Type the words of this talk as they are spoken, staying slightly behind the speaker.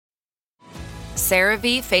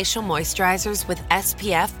CeraVe Facial Moisturizers with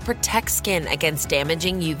SPF protect skin against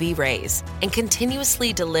damaging UV rays and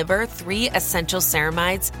continuously deliver 3 essential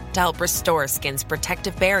ceramides to help restore skin's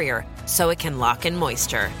protective barrier so it can lock in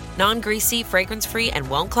moisture. Non-greasy, fragrance-free, and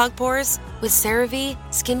won't clog pores? With CeraVe,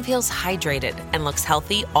 skin feels hydrated and looks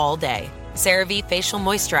healthy all day. CeraVe Facial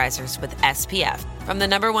Moisturizers with SPF from the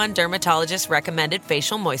 #1 dermatologist-recommended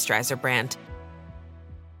facial moisturizer brand.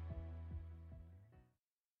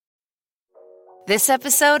 This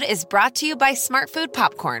episode is brought to you by Smart Food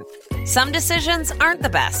Popcorn. Some decisions aren't the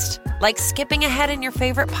best, like skipping ahead in your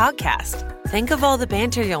favorite podcast. Think of all the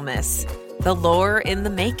banter you'll miss, the lore in the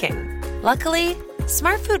making. Luckily,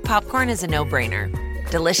 Smart Food Popcorn is a no-brainer.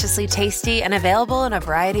 Deliciously tasty and available in a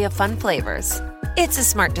variety of fun flavors. It's a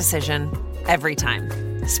smart decision every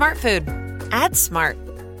time. Smart Food. Add smart.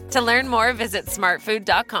 To learn more, visit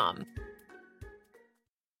smartfood.com.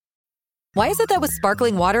 Why is it that with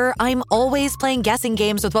sparkling water, I'm always playing guessing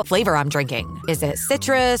games with what flavor I'm drinking? Is it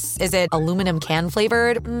citrus? Is it aluminum can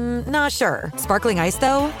flavored? Not sure. Sparkling ice,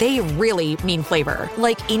 though, they really mean flavor.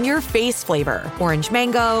 Like in-your-face flavor. Orange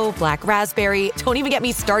mango, black raspberry. Don't even get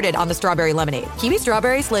me started on the strawberry lemonade. Kiwi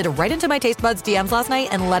Strawberry slid right into my taste buds DMs last night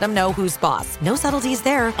and let them know who's boss. No subtleties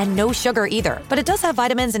there, and no sugar either. But it does have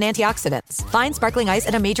vitamins and antioxidants. Find Sparkling Ice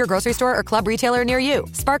at a major grocery store or club retailer near you.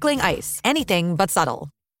 Sparkling Ice. Anything but subtle.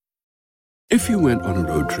 If you went on a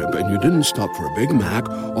road trip and you didn't stop for a Big Mac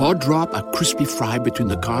or drop a crispy fry between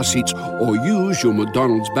the car seats or use your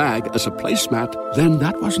McDonald's bag as a placemat, then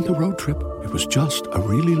that wasn't a road trip. It was just a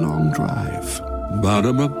really long drive.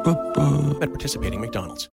 Ba-da-ba-ba-ba. At participating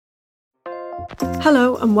McDonald's.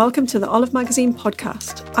 Hello and welcome to the Olive Magazine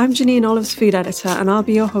podcast. I'm Janine, Olive's food editor, and I'll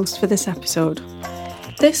be your host for this episode.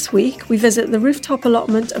 This week, we visit the rooftop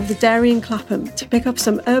allotment of the Dairy in Clapham to pick up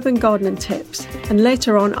some urban gardening tips. And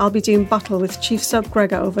later on, I'll be doing battle with Chief Sub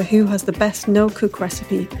Gregor over who has the best no-cook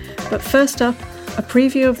recipe. But first up, a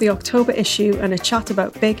preview of the October issue and a chat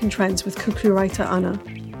about baking trends with cookery writer Anna.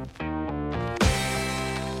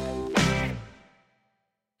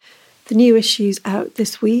 The new issue's out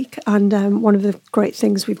this week, and one of the great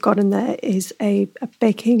things we've got in there is a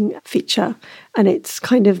baking feature, and it's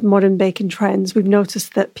kind of modern baking trends. We've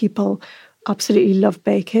noticed that people absolutely love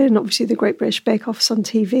baking. Obviously, the Great British Bake Off's on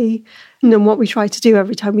TV, and then what we try to do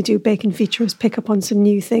every time we do a baking feature is pick up on some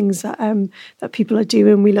new things that people are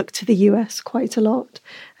doing. We look to the US quite a lot.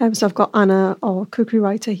 So I've got Anna, our cookery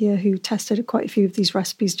writer here, who tested quite a few of these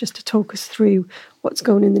recipes just to talk us through what's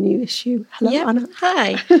going in the new issue. Hello, Anna.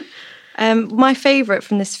 Hi. My favourite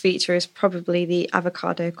from this feature is probably the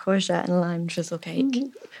avocado, courgette and lime drizzle cake.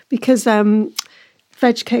 Because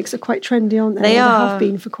veg cakes are quite trendy, aren't they? They are. They have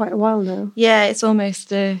been for quite a while now. Yeah, it's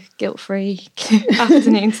almost a guilt-free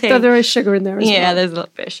afternoon tea. So there is sugar in there as well. Yeah, there's a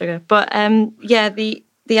little bit of sugar. But the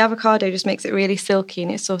avocado just makes it really silky,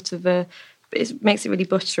 and it's it makes it really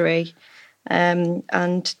buttery. And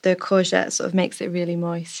the courgette sort of makes it really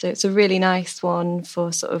moist. So it's a really nice one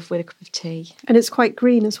for sort of with a cup of tea. And it's quite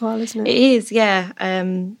green as well, isn't it? It is, yeah.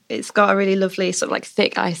 It's got a really lovely sort of like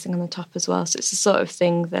thick icing on the top as well. So it's the sort of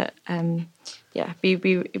thing that, it'd be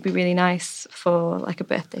really nice for like a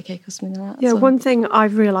birthday cake or something like that. Yeah, one thing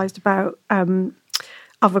I've realised about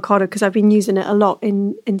avocado, because I've been using it a lot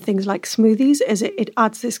in things like smoothies, is it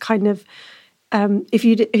adds this kind of if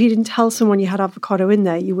you didn't tell someone you had avocado in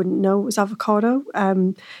there, you wouldn't know it was avocado.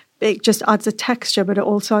 It just adds a texture, but it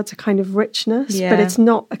also adds a kind of richness. Yeah. But it's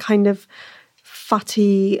not a kind of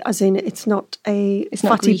fatty, as in it's not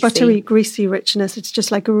fatty, buttery, greasy richness. It's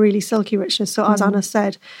just like a really silky richness. So as Anna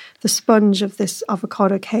said, the sponge of this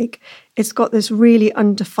avocado cake, it's got this really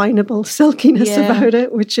undefinable silkiness about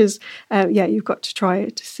it, which is, you've got to try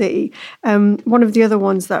it to see. One of the other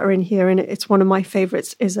ones that are in here, and it's one of my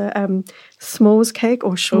favourites, is a s'mores cake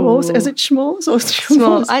or schmores. Ooh. Is it schmores or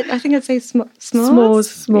s'mores? I think I'd say s'mores.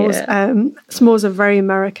 S'mores. Yeah. S'mores are a very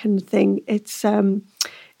American thing. It's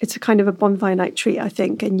a kind of a bonfire night treat, I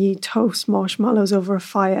think, and you toast marshmallows over a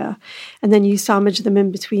fire, and then you sandwich them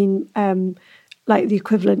in between, like the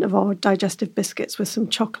equivalent of our digestive biscuits with some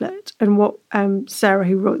chocolate. And what Sarah,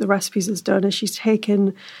 who wrote the recipes, has done is she's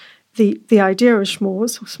taken the idea of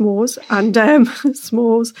s'mores,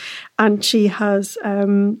 and she has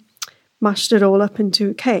mashed it all up into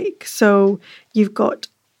a cake. So you've got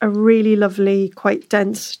a really lovely, quite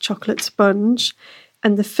dense chocolate sponge.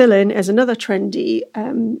 And the filling is another trendy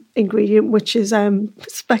ingredient, which is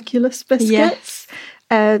speculoos biscuits.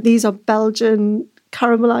 Yes. These are Belgian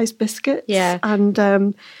caramelized biscuits. Yeah.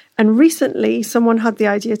 And recently someone had the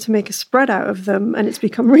idea to make a spread out of them, and it's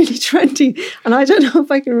become really trendy. And I don't know if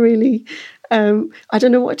I can really, I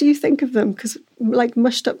don't know, what do you think of them? Because like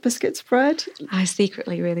mushed up biscuit spread? I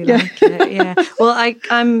secretly really like it. Yeah. Well, I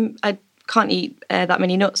can't eat that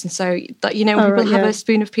many nuts, and so that when people have a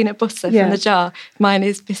spoon of peanut butter from the jar, mine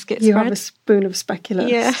is biscuit spread. You have a spoon of speculoos.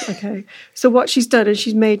 Yeah. Okay. So what she's done is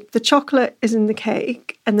she's made the chocolate is in the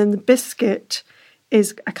cake, and then the biscuit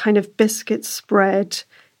is a kind of biscuit spread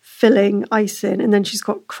filling icing, and then she's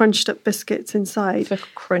got crunched up biscuits inside for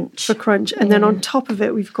crunch. And then on top of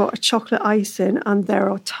it we've got a chocolate icing, and there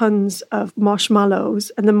are tons of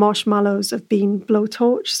marshmallows, and the marshmallows have been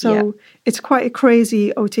blowtorched, so it's quite a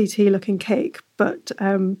crazy OTT looking cake, but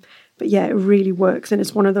yeah, it really works, and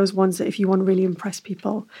it's one of those ones that if you want to really impress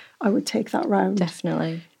people, I would take that round.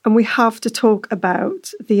 Definitely. And we have to talk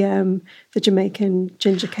about the Jamaican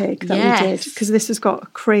ginger cake that we did, because this has got a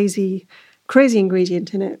crazy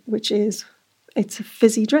ingredient in it, which is it's a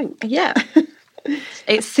fizzy drink. Yeah.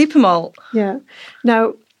 It's super malt. Yeah.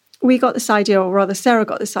 Now, we got this idea, or rather Sarah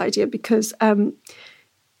got this idea, because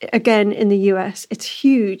again, in the US, it's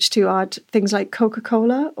huge to add things like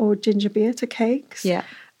Coca-Cola or ginger beer to cakes. Yeah.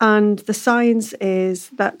 And the science is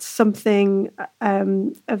that something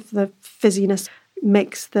of the fizziness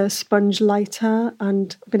makes the sponge lighter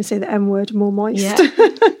and, I'm going to say the M word, more moist. Yeah.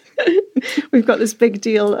 We've got this big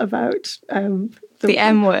deal about the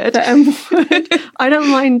M word. The M word. I don't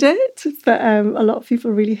mind it, but a lot of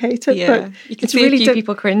people really hate it. Yeah, but you can see really a few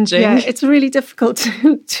people cringing. Yeah, it's really difficult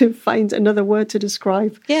to find another word to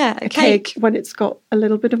describe a cake when it's got a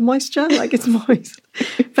little bit of moisture, like it's moist.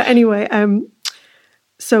 But anyway,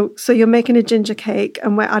 so you're making a ginger cake,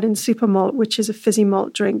 and we're adding super malt, which is a fizzy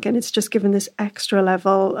malt drink, and it's just given this extra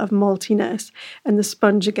level of maltiness. And the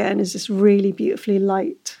sponge, again, is this really beautifully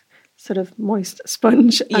light, sort of moist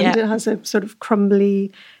sponge, and it has a sort of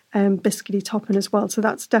crumbly, biscuity topping as well. So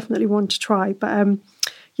that's definitely one to try. But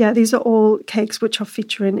these are all cakes which are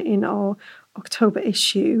featuring in our October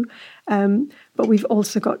issue. But we've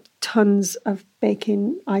also got tons of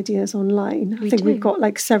baking ideas online. I think we've got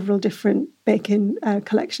like several different baking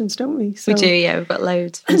collections, don't we? So, we do, yeah. We've got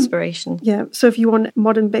loads of inspiration. Yeah. So if you want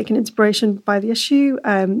modern baking inspiration, buy the issue.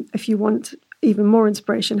 If you want even more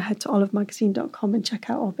inspiration, head to olivemagazine.com and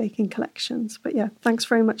check out our baking collections. But yeah, thanks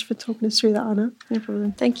very much for talking us through that, Anna. No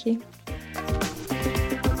problem. Thank you.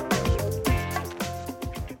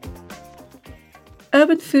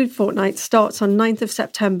 Urban Food Fortnight starts on 9th of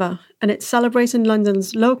September, and it's celebrating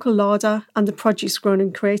London's local larder and the produce grown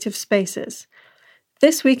in creative spaces.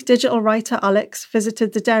 This week, digital writer Alex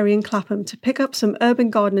visited the dairy in Clapham to pick up some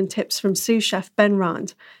urban gardening tips from sous chef Ben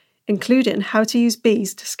Rand, including how to use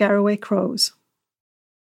bees to scare away crows.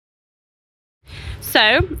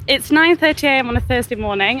 So it's 9:30am on a Thursday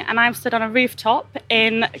morning, and I'm stood on a rooftop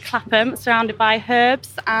in Clapham surrounded by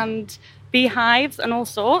herbs and beehives and all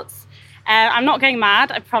sorts. I'm not going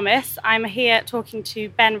mad, I promise. I'm here talking to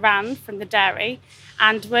Ben Rand from the dairy,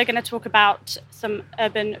 and we're going to talk about some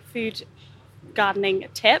urban food gardening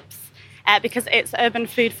tips because it's Urban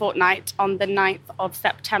Food Fortnight on the 9th of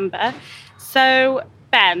September. So,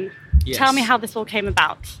 Ben, tell me how this all came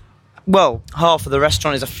about. Well, half of the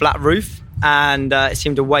restaurant is a flat roof, and it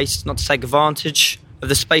seemed a waste not to take advantage of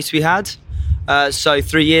the space we had. So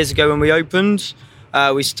 3 years ago when we opened,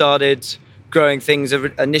 we started growing things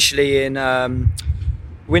initially in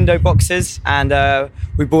window boxes, and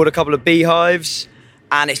we bought a couple of beehives,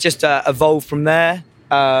 and it's just evolved from there.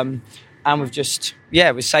 And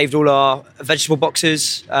we've saved all our vegetable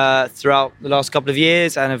boxes throughout the last couple of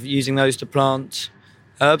years, and of using those to plant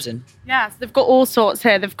herbs in. Yeah, so they've got all sorts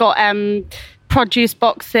here. They've got produce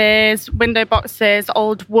boxes, window boxes,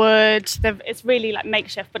 old wood. It's really like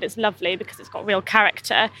makeshift, but it's lovely because it's got real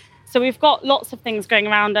character. So we've got lots of things going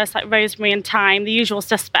around us, like rosemary and thyme, the usual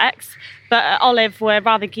suspects. But at Olive, we're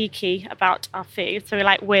rather geeky about our food, so we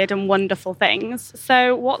like weird and wonderful things.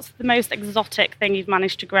 So what's the most exotic thing you've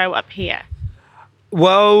managed to grow up here?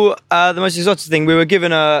 Well, the most exotic thing, we were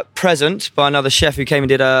given a present by another chef who came and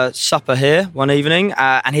did a supper here one evening,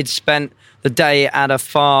 and he'd spent the day at a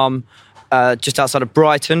farm just outside of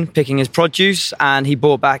Brighton picking his produce, and he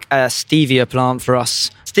brought back a stevia plant for us.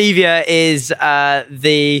 Stevia is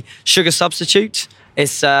the sugar substitute.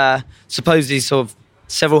 It's supposedly sort of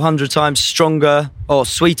several hundred times stronger or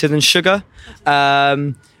sweeter than sugar.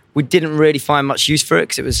 We didn't really find much use for it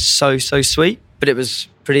because it was so sweet, but it was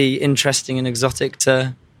pretty interesting and exotic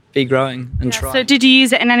to be growing and try. So did you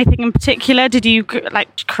use it in anything in particular? Did you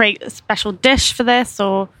create a special dish for this,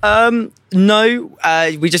 or? No,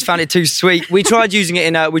 we just found it too sweet. We tried using it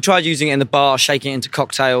in the bar, shaking it into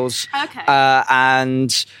cocktails. Okay.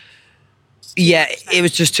 And Yeah, it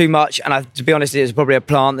was just too much. And to be honest, it was probably a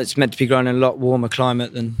plant that's meant to be grown in a lot warmer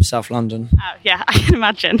climate than South London. Oh, yeah, I can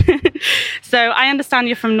imagine. So I understand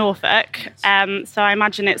you're from Norfolk. So I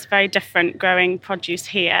imagine it's very different growing produce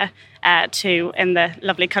here to in the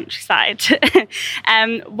lovely countryside.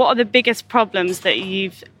 What are the biggest problems that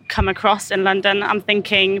you've come across in London? I'm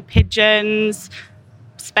thinking pigeons,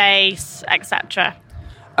 space, etc.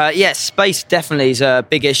 Yes, space definitely is a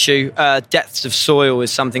big issue. Depths of soil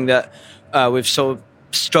is something that we've sort of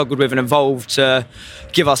struggled with and evolved to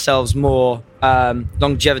give ourselves more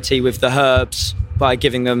longevity with the herbs by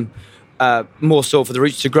giving them more soil for the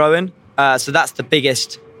roots to grow in. So that's the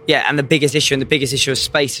biggest, and the biggest issue, and the biggest issue is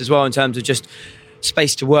space as well, in terms of just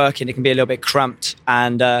space to work in. It can be a little bit cramped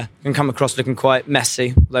and can come across looking quite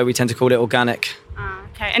messy, although we tend to call it organic.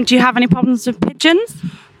 Okay, and do you have any problems with pigeons?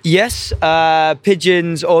 Yes,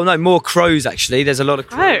 pigeons, or no, more crows actually. There's a lot of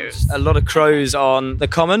crows on the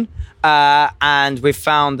common, and we've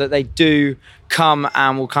found that they do come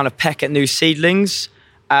and will kind of peck at new seedlings.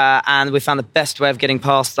 And we found the best way of getting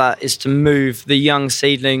past that is to move the young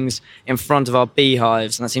seedlings in front of our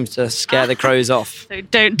beehives, and that seems to scare the crows off. So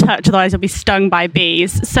don't touch, otherwise you'll be stung by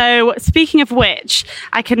bees. So speaking of which,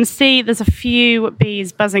 I can see there's a few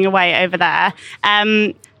bees buzzing away over there.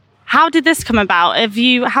 How did this come about?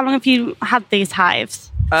 How long have you had these hives?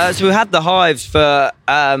 So we had the hives for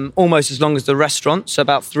almost as long as the restaurant, so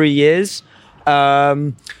about 3 years.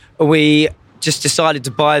 We just decided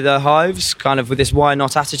to buy the hives, kind of with this why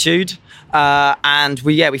not attitude. And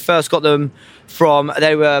we first got them from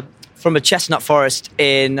a chestnut forest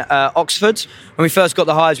in Oxford. When we first got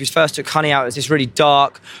the hives, we first took honey out. It was this really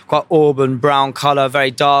dark, quite auburn brown colour,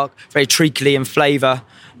 very dark, very treacly in flavour.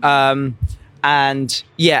 And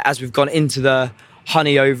as we've gone into the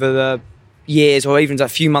honey over the years, or even a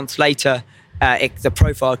few months later, the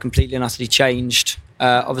profile completely and utterly changed.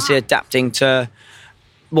 Obviously adapting to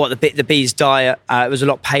what the bee's diet. It was a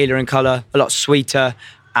lot paler in colour, a lot sweeter,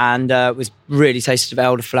 and was really tasted of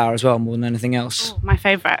elderflower as well, more than anything else. Oh, my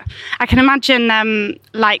favourite. I can imagine,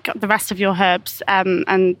 like the rest of your herbs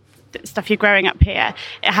and stuff you're growing up here,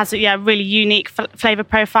 it has a really unique flavour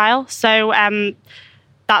profile. So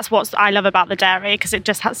that's what I love about the dairy, because it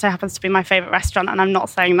just so happens to be my favourite restaurant, and I'm not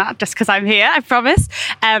saying that just because I'm here, I promise.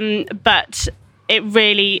 But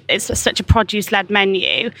it's such a produce-led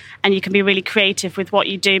menu, and you can be really creative with what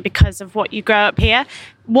you do because of what you grow up here.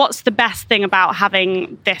 What's the best thing about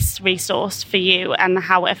having this resource for you and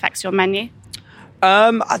how it affects your menu?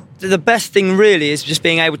 The best thing really is just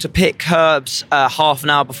being able to pick herbs half an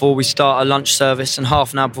hour before we start a lunch service and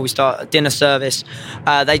half an hour before we start a dinner service.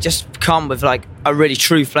 They just come with like a really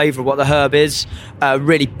true flavour of what the herb is, a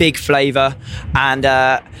really big flavour, and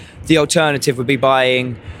the alternative would be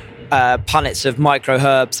buying punnets of micro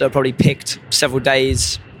herbs that are probably picked several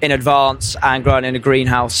days in advance and grown in a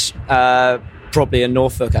greenhouse. Probably in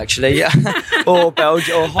Norfolk, actually, or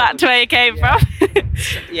Belgium, or Holland. That's where it came from.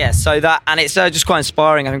 So that, and it's just quite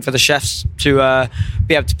inspiring, I think, for the chefs to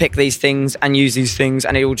be able to pick these things and use these things,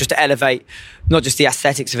 and it will just elevate not just the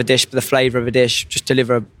aesthetics of a dish, but the flavour of a dish. Just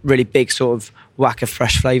deliver a really big sort of whack of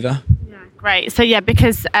fresh flavour. Great. So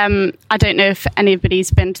because I don't know if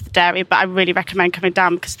anybody's been to the dairy, but I really recommend coming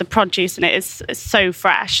down because the produce in it is so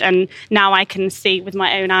fresh, and now I can see with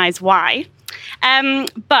my own eyes why.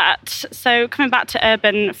 So coming back to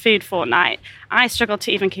Urban Food Fortnight, I struggle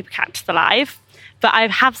to even keep a cactus alive, but I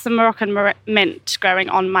have some Moroccan mint growing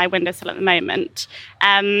on my windowsill at the moment.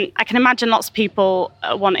 I can imagine lots of people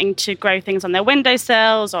wanting to grow things on their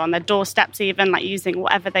windowsills or on their doorsteps even, like using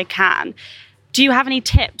whatever they can. Do you have any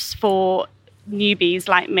tips for newbies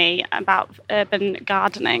like me about urban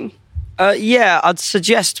gardening? I'd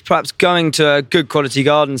suggest perhaps going to a good quality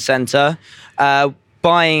garden centre,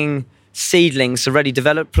 buying seedlings, so ready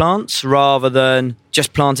developed plants, rather than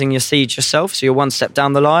just planting your seeds yourself, so you're one step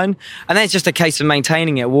down the line. And then it's just a case of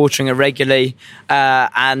maintaining it, watering it regularly,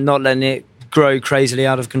 and not letting it grow crazily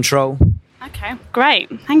out of control. Okay, great,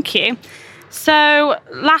 thank you. So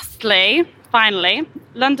finally,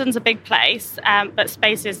 London's a big place, but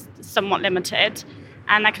space is somewhat limited,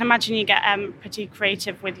 and I can imagine you get pretty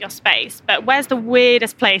creative with your space. But where's the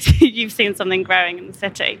weirdest place you've seen something growing in the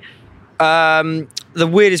city? The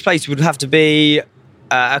weirdest place would have to be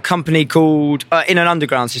a company called, in an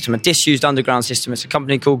underground system, a disused underground system. It's a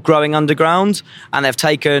company called Growing Underground, and they've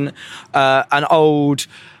taken an old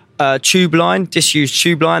tube line, disused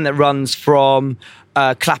tube line that runs from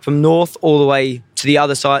Clapham North all the way to the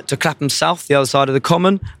other side, to Clapham South, the other side of the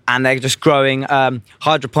common, and they're just growing,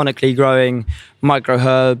 hydroponically growing micro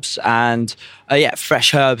herbs and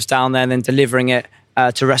fresh herbs down there, and then delivering it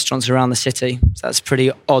to restaurants around the city. So that's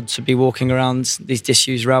pretty odd to be walking around these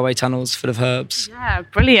disused railway tunnels full of herbs. Yeah,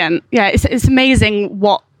 brilliant. Yeah, it's amazing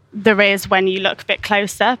what there is when you look a bit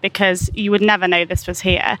closer, because you would never know this was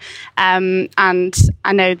here. And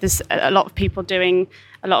I know there's a lot of people doing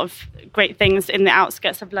a lot of great things in the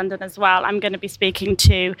outskirts of London as well. I'm going to be speaking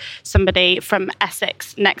to somebody from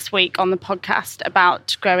Essex next week on the podcast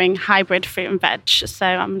about growing hybrid fruit and veg. So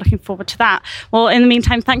I'm looking forward to that. Well, in the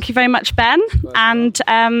meantime, thank you very much, Ben. And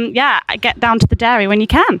get down to the dairy when you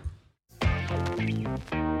can.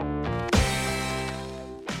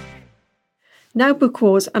 Now book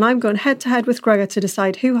wars, and I'm going head to head with Gregor to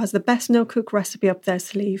decide who has the best no-cook recipe up their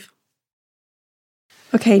sleeve.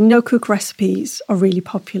 Okay, no-cook recipes are really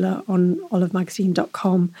popular on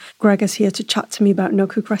olivemagazine.com. Gregor's here to chat to me about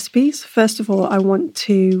no-cook recipes. First of all, I want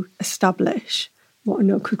to establish what a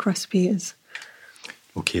no-cook recipe is.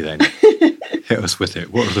 Okay then, hit us with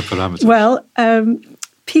it. What are the parameters? Well,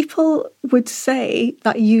 people would say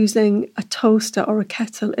that using a toaster or a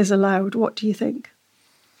kettle is allowed. What do you think?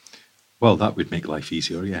 Well, that would make life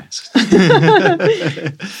easier, yes.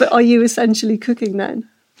 But are you essentially cooking then?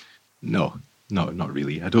 No, not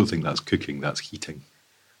really. I don't think that's cooking, that's heating.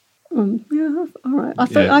 Yeah, all right.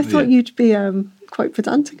 I thought you'd be quite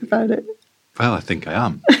pedantic about it. Well, I think I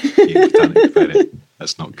am being pedantic about it.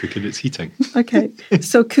 That's not cooking, it's heating. Okay,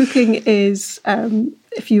 so cooking is,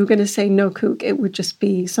 if you were going to say no cook, it would just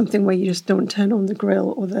be something where you just don't turn on the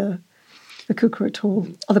grill or the cooker at all,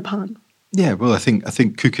 or the pan. Yeah, well, I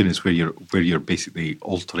think cooking is where you're basically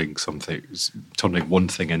altering something, turning one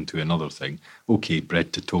thing into another thing. Okay,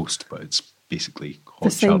 bread to toast, but it's basically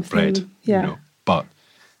hot charred bread. Yeah. You know. But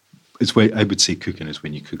it's where I would say cooking is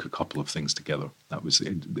when you cook a couple of things together.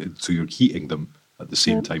 So you're heating them at the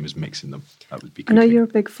same time as mixing them. That would be cooking. I know you're a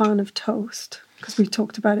big fan of toast because we've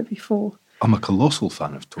talked about it before. I'm a colossal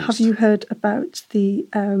fan of toast. Have you heard about the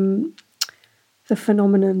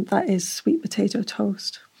phenomenon that is sweet potato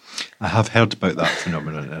toast? I have heard about that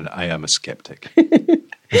phenomenon, and I am a skeptic.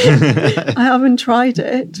 I haven't tried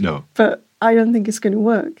it. No. But I don't think it's going to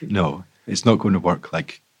work. No, it's not going to work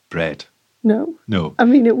like bread. No. No. I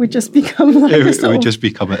mean, it would just become like it would just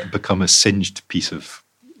become a singed piece of,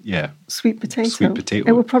 sweet potato. Sweet potato.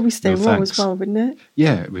 It would probably stay raw as well, wouldn't it?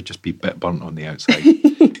 Yeah, it would just be a bit burnt on the outside.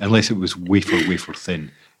 Unless it was wafer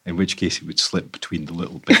thin, in which case it would slip between the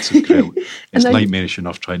little bits of grill. It's nightmarish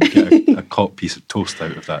enough trying to get a caught piece of toast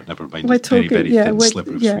out of that, never mind a very, very thin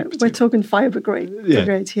sliver of sweet potato. We're talking fibre grade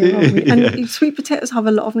here, aren't we? And sweet potatoes have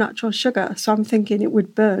a lot of natural sugar, so I'm thinking it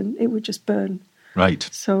would burn. It would just burn. Right.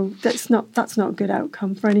 So that's not a good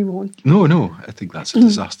outcome for anyone. No, I think that's a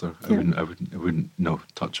disaster. I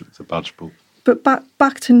wouldn't touch it with a barge pole. But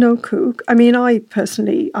back to no cook. I mean, I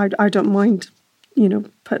personally, I don't mind,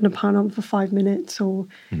 putting a pan on for 5 minutes or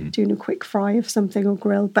doing a quick fry of something or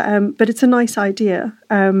grill. But it's a nice idea.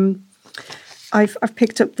 I've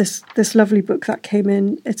picked up this lovely book that came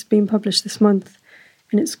in. It's been published this month,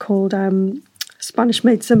 and it's called Spanish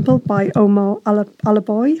Made Simple by Omar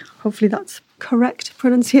Alaboy. Hopefully that's correct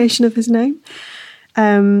pronunciation of his name.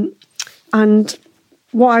 And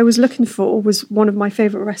what I was looking for was one of my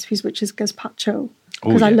favourite recipes, which is gazpacho.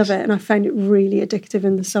 Because I love it, and I found it really addictive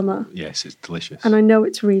in the summer. Yes, it's delicious. And I know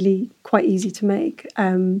it's really quite easy to make,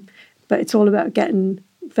 but it's all about getting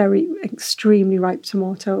very extremely ripe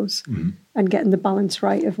tomatoes and getting the balance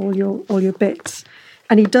right of all your bits.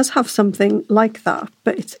 And he does have something like that,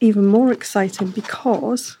 but it's even more exciting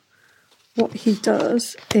because what he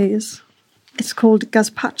does is, it's called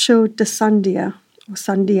gazpacho de sandia, or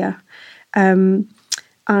sandia,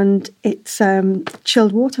 and it's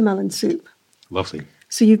chilled watermelon soup. Lovely.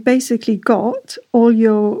 So you've basically got all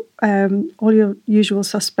your usual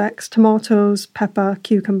suspects: tomatoes, pepper,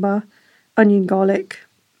 cucumber, onion, garlic,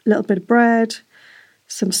 a little bit of bread,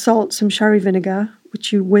 some salt, some sherry vinegar,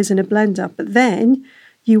 which you whiz in a blender. But then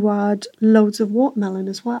you add loads of watermelon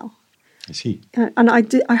as well. I see. And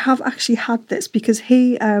I have actually had this because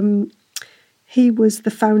he was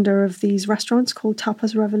the founder of these restaurants called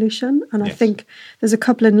Tapas Revolution. And yes. I think there's a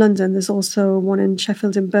couple in London. There's also one in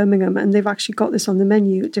Sheffield and Birmingham. And they've actually got this on the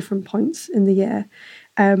menu at different points in the year.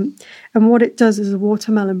 And what it does is the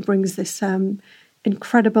watermelon brings this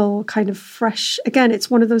incredible kind of fresh... Again,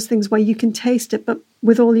 it's one of those things where you can taste it, but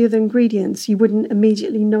with all the other ingredients, you wouldn't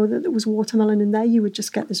immediately know that there was watermelon in there. You would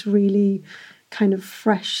just get this really kind of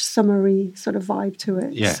fresh, summery sort of vibe to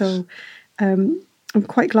it. Yes. So... I'm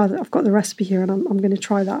quite glad that I've got the recipe here, and I'm going to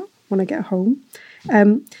try that when I get home.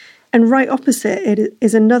 And right opposite it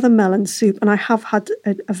is another melon soup, and I have had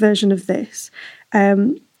a version of this,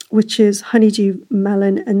 which is honeydew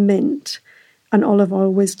melon and mint and olive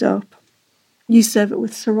oil whizzed up. You serve it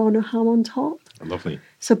with serrano ham on top. Lovely.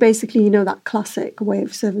 So basically, that classic way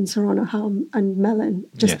of serving serrano ham and melon,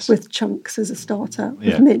 just with chunks as a starter,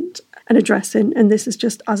 with mint and a dressing. And this is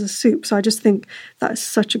just as a soup. So I just think that is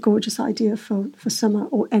such a gorgeous idea for summer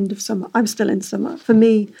or end of summer. I'm still in summer. For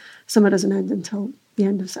me, summer doesn't end until the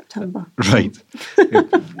end of September. Right.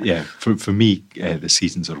 Yeah. For me, the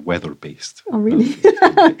seasons are weather-based. Oh, really?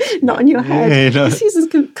 Not in your head. The seasons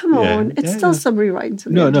come on. It's still summery right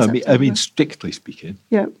until the end of September. I mean, strictly speaking.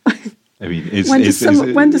 Yeah. I mean, when does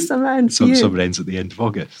summer end for you? Summer ends at the end of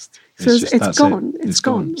August. So it's gone. It's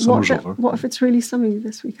gone. Summer's over. What if it's really sunny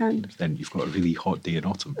this weekend? Then you've got a really hot day in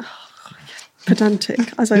autumn. Pedantic,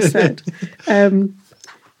 as I said.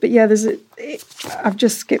 But yeah, I've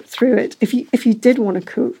just skipped through it. If you did want to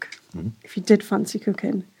cook, if you did fancy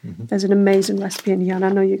cooking, there's an amazing recipe in here, and I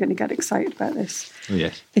know you're going to get excited about this. Oh,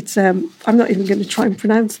 yes. It's I'm not even going to try and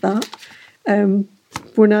pronounce that.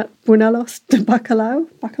 Buñuelos de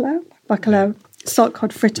bacalao, salt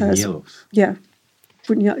cod fritters. Yeah,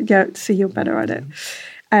 see, you're better at it.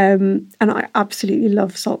 And I absolutely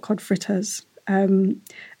love salt cod fritters. And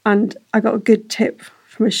I got a good tip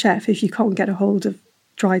from a chef if you can't get a hold of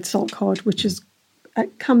dried salt cod, which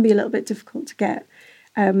can be a little bit difficult to get,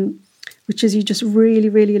 which is you just really,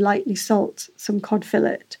 really lightly salt some cod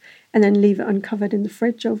fillet and then leave it uncovered in the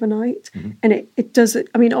fridge overnight. And it does it.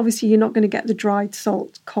 I mean, obviously you're not going to get the dried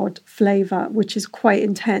salt cod flavour, which is quite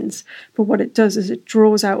intense, but what it does is it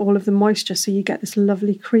draws out all of the moisture, so you get this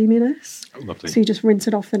lovely creaminess. Lovely. So you just rinse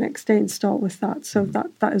it off the next day and start with that. So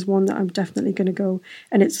that is one that I'm definitely going to go,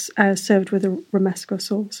 and it's served with a romesco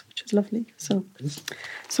sauce, which is lovely. So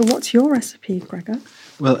what's your recipe, Gregor?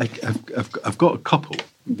 Well, I've got a couple.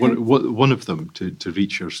 Okay. One of them to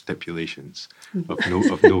reach your stipulations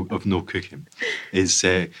of no cooking is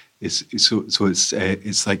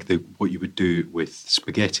it's like what you would do with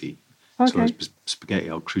spaghetti. Okay. So it's spaghetti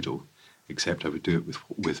al crudo, except I would do it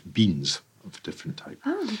with beans of a different type.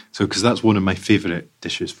 Oh. So because that's one of my favourite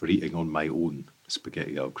dishes for eating on my own,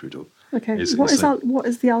 spaghetti al crudo. Okay. What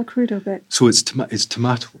is the al crudo bit? So it's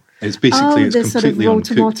tomato. It's basically it's completely raw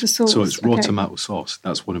uncooked. Tomato sauce. So it's raw tomato sauce.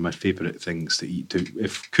 That's one of my favourite things to eat.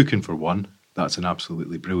 If cooking for one, that's an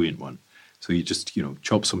absolutely brilliant one. So you just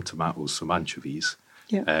chop some tomatoes, some anchovies,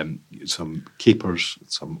 some capers,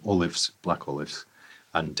 some olives, black olives,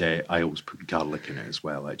 and I always put garlic in it as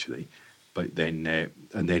well, actually. But then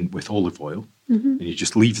and then with olive oil, and you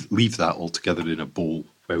just leave that all together in a bowl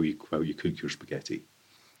while you cook your spaghetti,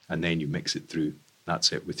 and then you mix it through.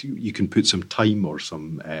 That's it. You can put some thyme or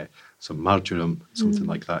some marjoram, something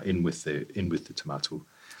like that, in with the tomato,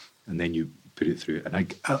 and then you put it through.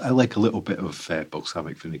 And I like a little bit of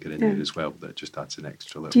balsamic vinegar in there as well. That just adds an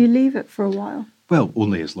extra little. Do you leave it for a while? Well,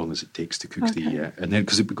 only as long as it takes to cook and then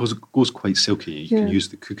because it goes quite silky, you can use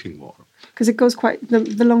the cooking water. Because it goes quite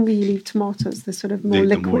the longer you leave tomatoes, the sort of more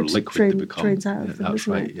liquid they become. drains out of them. That's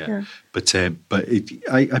right. It? Yeah. But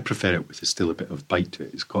I prefer it with still a bit of bite to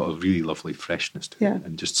it. It's got a really lovely freshness to it,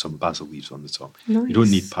 and just some basil leaves on the top. Nice. You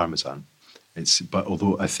don't need parmesan. But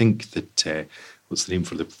although I think that what's the name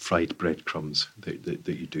for the fried breadcrumbs that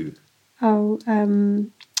you do?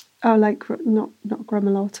 Like not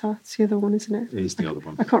gremolata. It's the other one, isn't it? It is the other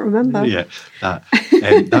one. I can't remember. Yeah,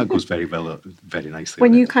 that goes very well, very nicely.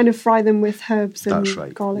 When you kind of fry them with herbs and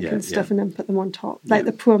right. garlic and stuff, and then put them on top, like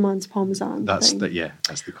the poor man's parmesan. That's they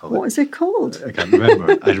call it. What is it called? I can't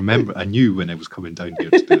remember. I knew when I was coming down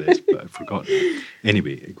here to do this, but I've forgotten.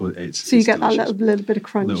 Anyway, so you get delicious. That little bit of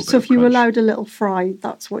crunch. So if you allowed a little fry,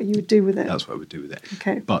 that's what you would do with it. That's what I would do with it.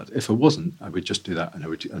 Okay. But if I wasn't, I would just do that, and I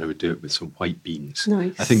would do it with some white beans.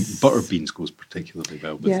 Nice. I think butter beans goes particularly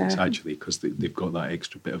well with this, actually, because they've got that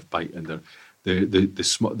extra bit of bite, and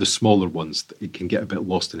the smaller ones, it can get a bit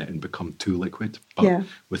lost in it and become too liquid. But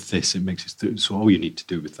with this, it makes it through. So all you need to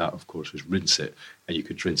do with that, of course, is rinse it, and you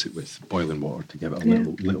could rinse it with boiling water to give it a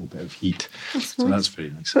little bit of heat. That's very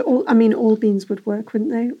nice. But all beans would work,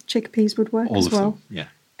 wouldn't they? Chickpeas would work as well. Them, yeah.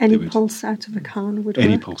 Any pulse out of a can would work.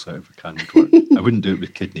 Any pulse out of a can would work. I wouldn't do it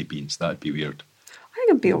with kidney beans. That'd be weird. I think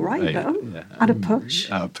it'd be all right though. Yeah. At a push.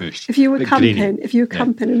 If you were camping,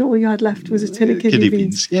 and all you had left was a tin of kidney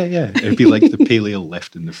beans. Yeah. It'd be like the pale ale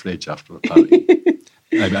left in the fridge after a party.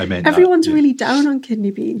 I meant everyone's really down on kidney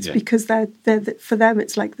beans because they're for them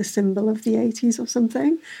it's like the symbol of the 80s or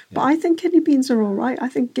something. But I think kidney beans are all right. I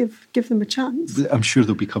think give them a chance. But I'm sure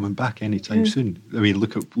they'll be coming back anytime soon. I mean,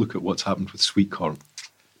 look at what's happened with sweet corn.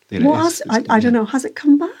 I don't know. Has it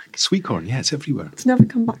come back? Sweet corn, yeah, it's everywhere. It's never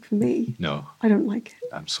come back for me. No, I don't like it.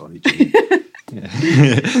 I'm sorry, Jimmy.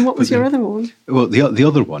 And what was your other one? Well, the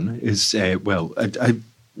other one is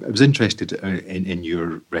I was interested in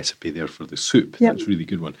your recipe there for the soup. Yep. That's a really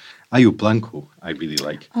good one. Ayo blanco, I really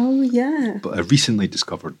like. Oh, yeah. But I recently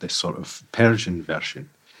discovered this sort of Persian version,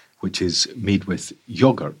 which is made with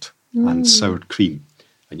yogurt and sour cream.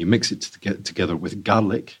 And you mix it together with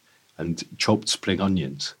garlic and chopped spring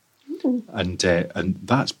onions. And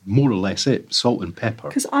that's more or less it, salt and pepper.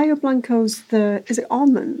 Because ayo blanco's is it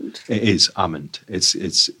almond? It is almond. It's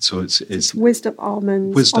whizzed up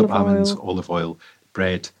almonds, olive oil,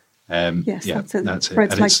 bread. Yes, yeah, that's it. That's it.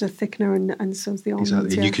 Bread's And like the thickener, and so's the almonds.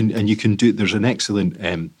 Exactly. Yeah. You can do. There's an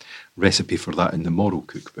excellent recipe for that in the Morrow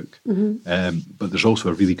cookbook. But there's also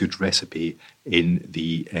a really good recipe in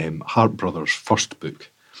the Hart Brothers first book.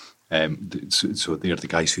 So they're the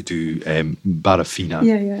guys who do Barafina.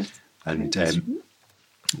 Yeah. And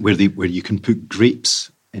where you can put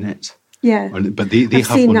grapes in it. Yeah, but they I've have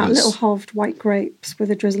seen one that that's little halved white grapes with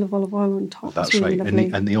a drizzle of olive oil on top. That's really right,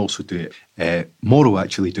 lovely. and they also do it. Morrow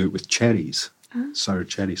actually do it with cherries, sour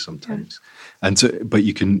cherries sometimes, and so but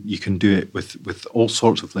you can do it with all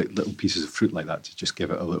sorts of like little pieces of fruit like that to just give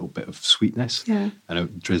it a little bit of sweetness. Yeah, and a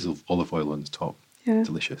drizzle of olive oil on the top. Yeah,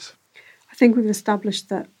 delicious. I think we've established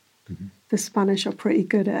that. The Spanish are pretty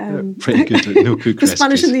good at pretty good at no cook the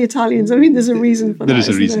Spanish and the Italians. I mean, there's a reason for that. There is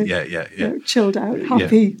a reason. There? Yeah. You know, chilled out,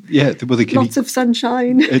 happy. Yeah. Well, they can lots of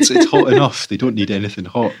sunshine. It's hot enough. They don't need anything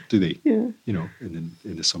hot, do they? Yeah. You know, in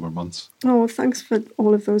the summer months. Oh, well, thanks for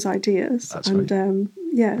all of those ideas. That's and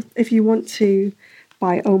right. If you want to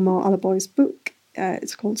buy Omar Alaboy's book,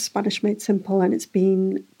 it's called Spanish Made Simple, and it's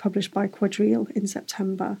been published by Quadrille in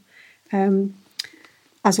September.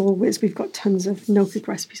 As always, we've got tons of no-cook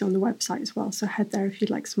recipes on the website as well, so head there if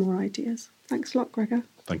you'd like some more ideas. Thanks a lot, Gregor.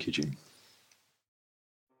 Thank you, Jean.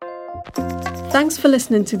 Thanks for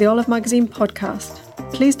listening to the Olive Magazine podcast.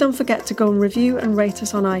 Please don't forget to go and review and rate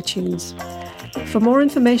us on iTunes. For more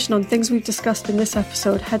information on things we've discussed in this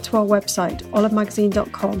episode, head to our website,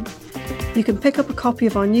 olivemagazine.com. You can pick up a copy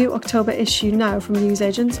of our new October issue now from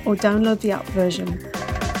newsagents or download the app version.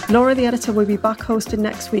 Laura, the editor, will be back hosting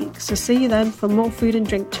next week, so see you then for more food and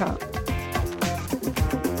drink chat.